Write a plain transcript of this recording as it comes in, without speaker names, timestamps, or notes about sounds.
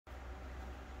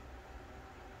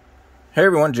Hey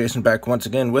everyone, Jason back once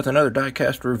again with another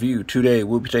diecast review. Today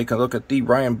we'll be taking a look at the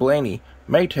Ryan Blaney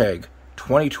Maytag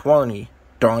 2020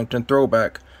 Darlington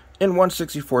Throwback in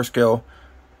 1/64 scale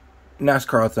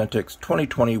Nascar Authentics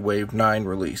 2020 Wave 9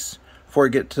 release. Before we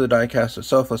get to the diecast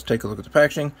itself, let's take a look at the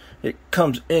packaging. It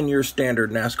comes in your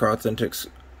standard NASCAR Authentics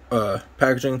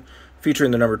packaging,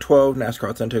 featuring the number 12.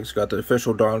 NASCAR Authentics got the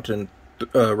official Darlington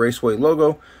Raceway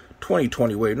logo.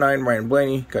 2020 Wave 9 Ryan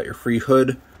Blaney, got your free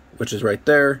hood, which is right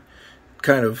there.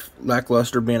 Kind of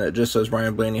lackluster being it just says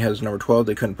Ryan Blaney has number 12.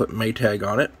 They couldn't put Maytag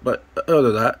on it, but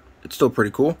other than that, it's still pretty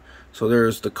cool. So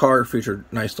there's the car featured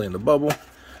nicely in the bubble.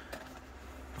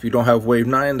 If you don't have Wave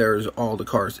 9, there's all the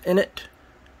cars in it.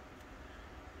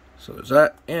 So there's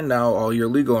that, and now all your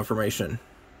legal information.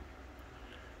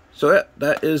 So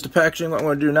that is the packaging. What I'm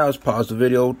going to do now is pause the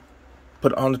video,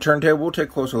 put it on the turntable. We'll take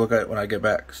a closer look at it when I get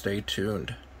back. Stay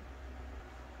tuned.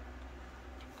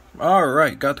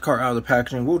 Alright, got the car out of the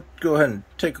packaging. We'll go ahead and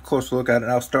take a closer look at it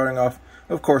now. Starting off,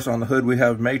 of course, on the hood we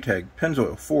have Maytag,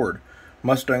 Pennzoil, Ford,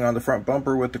 Mustang on the front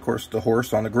bumper with, of course, the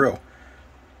horse on the grill.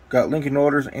 Got Lincoln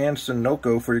Motors and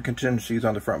Sunoco for your contingencies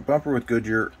on the front bumper with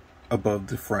Goodyear above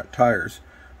the front tires.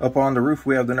 Up on the roof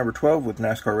we have the number 12 with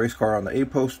NASCAR race car on the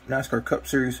A-post, NASCAR Cup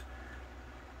Series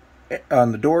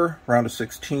on the door, round of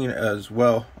 16 as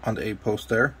well on the A-post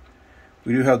there.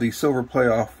 We do have the silver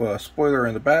playoff spoiler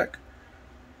in the back.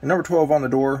 And number 12 on the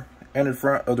door, and in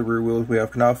front of the rear wheels we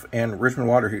have Knauf and Richmond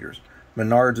water heaters.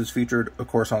 Menards is featured, of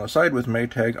course, on the side with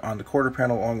Maytag on the quarter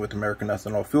panel along with American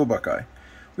Ethanol Fuel Buckeye.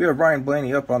 We have Ryan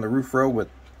Blaney up on the roof rail with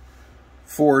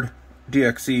Ford,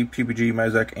 DXC, PPG,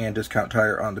 Mazak, and Discount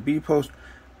Tire on the B post.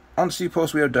 On the C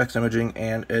post we have Dex Imaging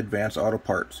and Advanced Auto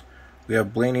Parts. We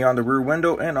have Blaney on the rear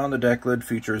window, and on the deck lid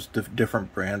features the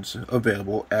different brands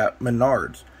available at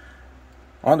Menards.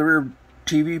 On the rear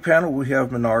TV panel we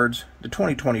have Menards, the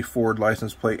 2020 Ford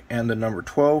license plate, and the number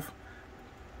 12.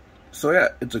 So yeah,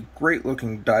 it's a great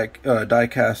looking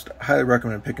die-cast. Highly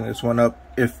recommend picking this one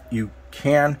up if you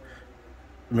can.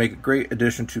 Make a great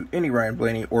addition to any Ryan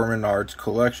Blaney or Menards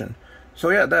collection. So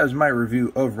yeah, that is my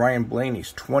review of Ryan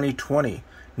Blaney's 2020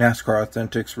 NASCAR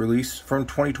Authentics release from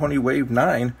 2020 Wave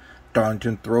 9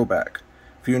 Darlington Throwback.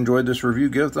 If you enjoyed this review,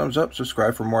 give a thumbs up,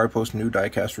 subscribe for more. I post new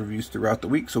diecast reviews throughout the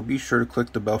week, so be sure to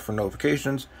click the bell for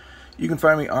notifications. You can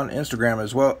find me on Instagram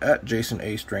as well at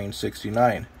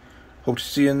JasonAStrain69. Hope to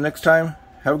see you next time.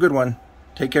 Have a good one.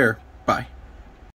 Take care. Bye.